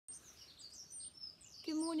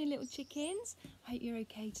good morning little chickens. I hope you're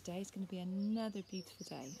okay today. It's going to be another beautiful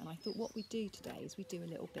day, and I thought what we do today is we do a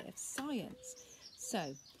little bit of science.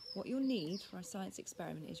 So what you'll need for our science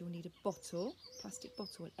experiment is you'll need a bottle, plastic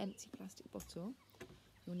bottle, an empty plastic bottle.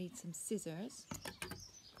 You'll need some scissors.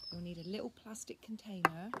 You'll need a little plastic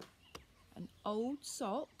container, an old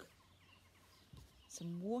sock,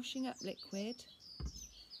 some washing up liquid,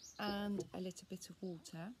 and a little bit of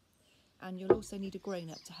water. And you'll also need a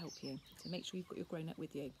grown-up to help you, so make sure you've got your grown-up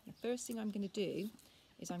with you. The first thing I'm going to do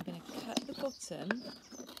is I'm going to cut the bottom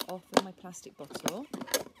off of my plastic bottle.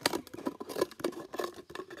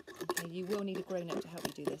 Okay, you will need a grown-up to help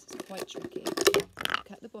you do this, it's quite tricky.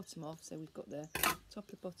 Cut the bottom off, so we've got the top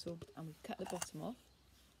of the bottle and we've cut the bottom off.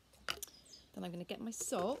 Then I'm going to get my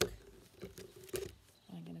sock,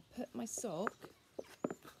 and I'm going to put my sock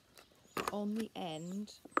on the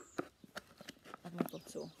end of my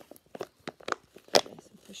bottle.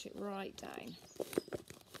 Push it right down,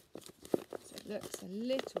 so it looks a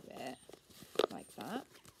little bit like that.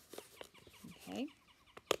 Okay,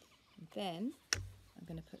 and then I'm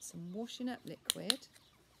going to put some washing up liquid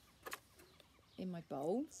in my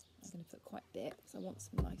bowls. I'm going to put quite a bit because I want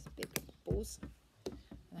some nice big bubbles,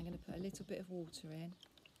 and I'm going to put a little bit of water in,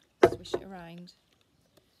 swish it around,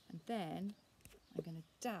 and then I'm going to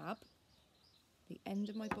dab the end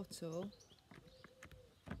of my bottle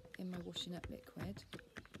in my washing up liquid.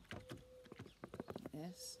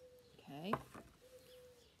 This, okay.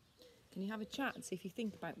 Can you have a chat and see if you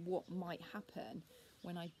think about what might happen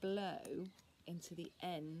when I blow into the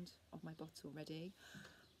end of my bottle? Ready?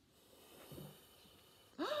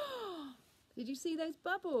 Did you see those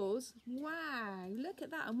bubbles? Wow, look at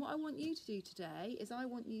that. And what I want you to do today is I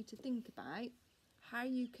want you to think about how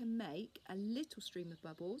you can make a little stream of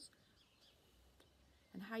bubbles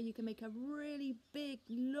and how you can make a really big,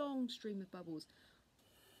 long stream of bubbles.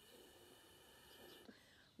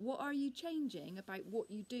 What are you changing about what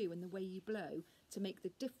you do and the way you blow to make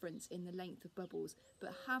the difference in the length of bubbles?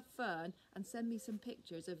 But have fun and send me some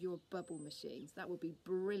pictures of your bubble machines. That would be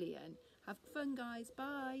brilliant. Have fun, guys.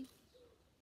 Bye.